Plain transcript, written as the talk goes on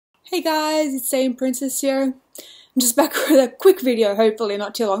Hey guys, it's Same Princess here. I'm just back with a quick video, hopefully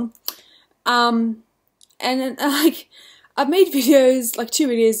not too long. I've made videos, like 2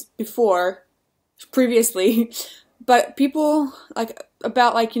 videos previously, but people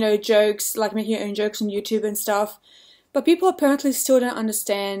about jokes, like making your own jokes on YouTube and stuff. But people apparently still don't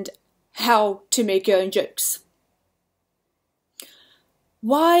understand how to make your own jokes.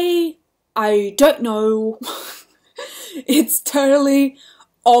 Why? I don't know. It's totally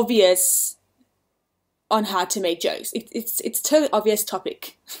obvious on how to make jokes. It's totally obvious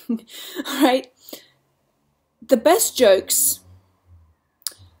topic. Right? The best jokes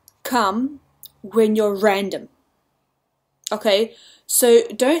come when you're random. Okay? So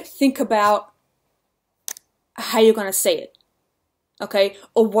don't think about how you're gonna say it. Okay?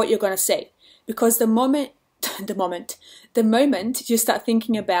 Or what you're gonna say. Because the moment you start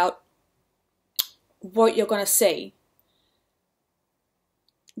thinking about what you're gonna say,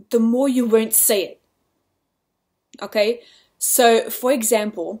 the more you won't say it. Okay? So, for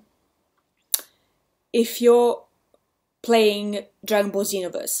example, if you're playing Dragon Ball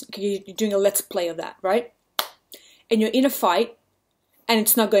Xenoverse, okay, you're doing a let's play of that, right? And you're in a fight, and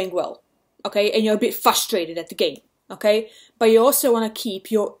it's not going well, okay? And you're a bit frustrated at the game, okay? But you also want to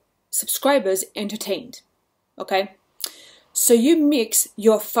keep your subscribers entertained, okay? So you mix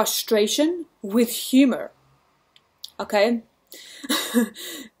your frustration with humor, okay?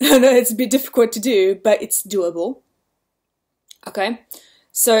 I know it's a bit difficult to do, but it's doable. Okay,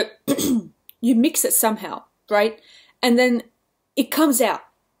 so you mix it somehow, right? And then it comes out.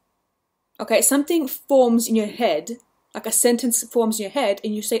 Okay, something forms in your head, like a sentence forms in your head,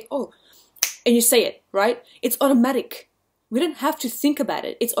 and you say, oh, and you say it, right? It's automatic. We don't have to think about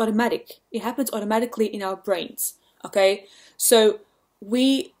it. It's automatic. It happens automatically in our brains. Okay, so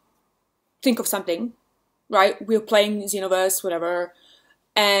we think of something. Right, we're playing Xenoverse, whatever,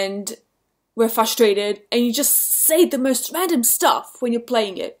 and we're frustrated, and you just say the most random stuff when you're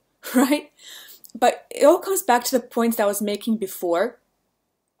playing it, right? But it all comes back to the points that I was making before,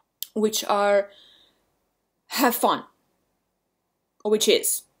 which are have fun, or which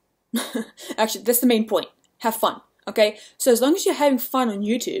is actually that's the main point. Have fun, okay? So as long as you're having fun on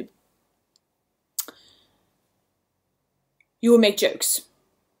YouTube, you will make jokes.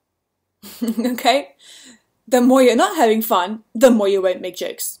 Okay? The more you're not having fun, the more you won't make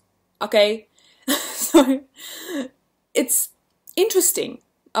jokes. Okay? So, it's interesting,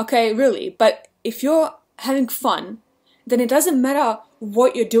 okay, really. But if you're having fun, then it doesn't matter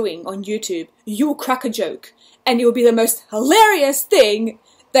what you're doing on YouTube. You will crack a joke. And it will be the most hilarious thing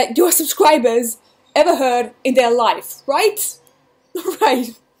that your subscribers ever heard in their life. Right?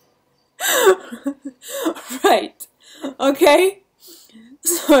 Right. Right. Okay?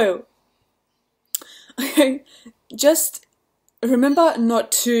 So, okay, just remember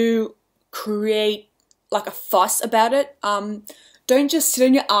not to create like a fuss about it. Don't just sit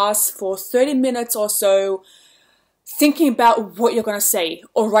on your ass for 30 minutes or so thinking about what you're gonna say,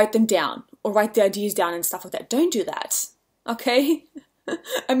 or write them down, or write the ideas down and stuff like that. Don't do that, okay?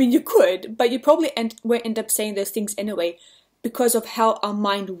 I mean, you could, but you probably won't end up saying those things anyway because of how our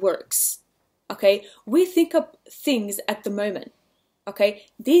mind works, okay? We think of things at the moment. Okay,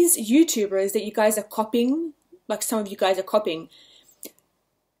 these YouTubers that you guys are copying, like some of you guys are copying,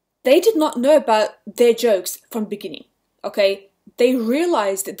 they did not know about their jokes from the beginning, okay? They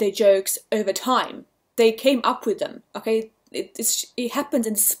realized their jokes over time. They came up with them, okay? It happens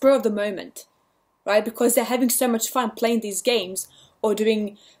in the spur of the moment, right? Because they're having so much fun playing these games or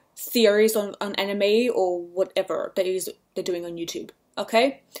doing theories on anime or whatever that is they're doing on YouTube,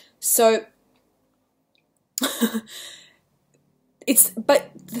 okay? So...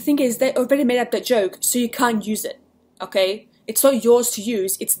 but the thing is, they already made up that joke, so you can't use it, okay? It's not yours to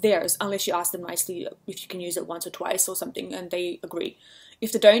use, it's theirs, unless you ask them nicely if you can use it once or twice or something, and they agree.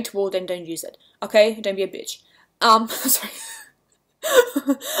 If they don't, well, then don't use it, okay? Don't be a bitch. Sorry.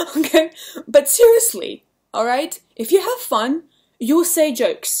 Okay, but seriously, alright? If you have fun, you'll say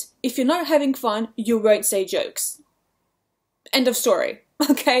jokes. If you're not having fun, you won't say jokes. End of story,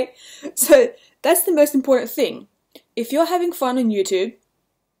 okay? So, that's the most important thing. If you're having fun on YouTube,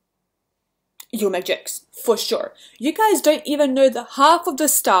 you'll make jokes, for sure. You guys don't even know the half of the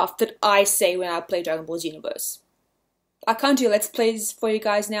stuff that I say when I play Dragon Ball Xenoverse. I can't do let's plays for you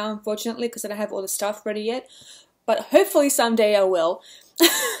guys now, unfortunately, because I don't have all the stuff ready yet. But hopefully someday I will,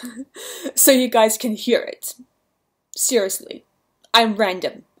 so you guys can hear it. Seriously, I'm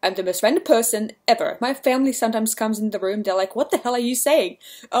random. I'm the most random person ever. My family sometimes comes in the room, they're like, what the hell are you saying?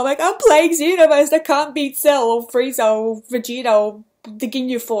 I'm like, I'm playing Xenoverse that can't beat Cell or Frieza or Vegeta or the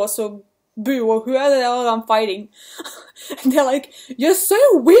Ginyu Force or Boo or whoever the hell I'm fighting. And they're like, you're so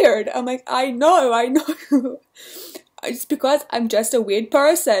weird. I'm like, I know. It's because I'm just a weird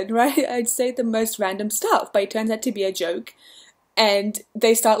person, right? I'd say the most random stuff, but it turns out to be a joke. And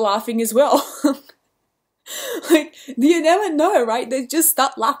they start laughing as well. Like, you never know, right? They just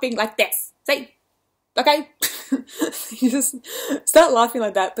start laughing like this. Say, okay? You just start laughing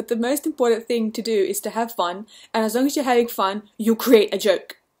like that. But the most important thing to do is to have fun. And as long as you're having fun, you'll create a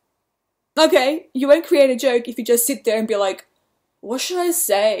joke. Okay? You won't create a joke if you just sit there and be like, what should I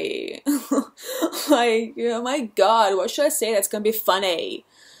say? Like, oh my god, what should I say that's gonna be funny?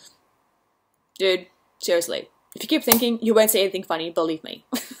 Dude, seriously. If you keep thinking, you won't say anything funny, believe me.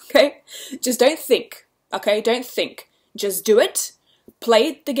 Okay? Just don't think. Okay? Don't think. Just do it.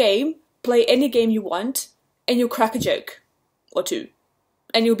 Play the game. Play any game you want. And you'll crack a joke. Or two.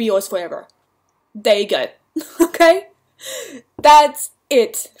 And you'll be yours forever. There you go. Okay? That's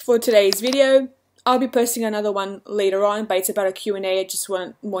it for today's video. I'll be posting another one later on, but it's about a Q&A. I just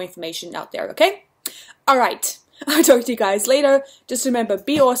want more information out there, okay? Alright. I'll talk to you guys later. Just remember,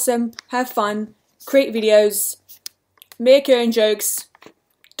 be awesome. Have fun. Create videos. Make your own jokes.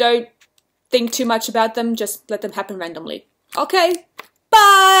 Don't think too much about them. Just let them happen randomly. Okay?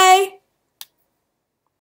 Bye!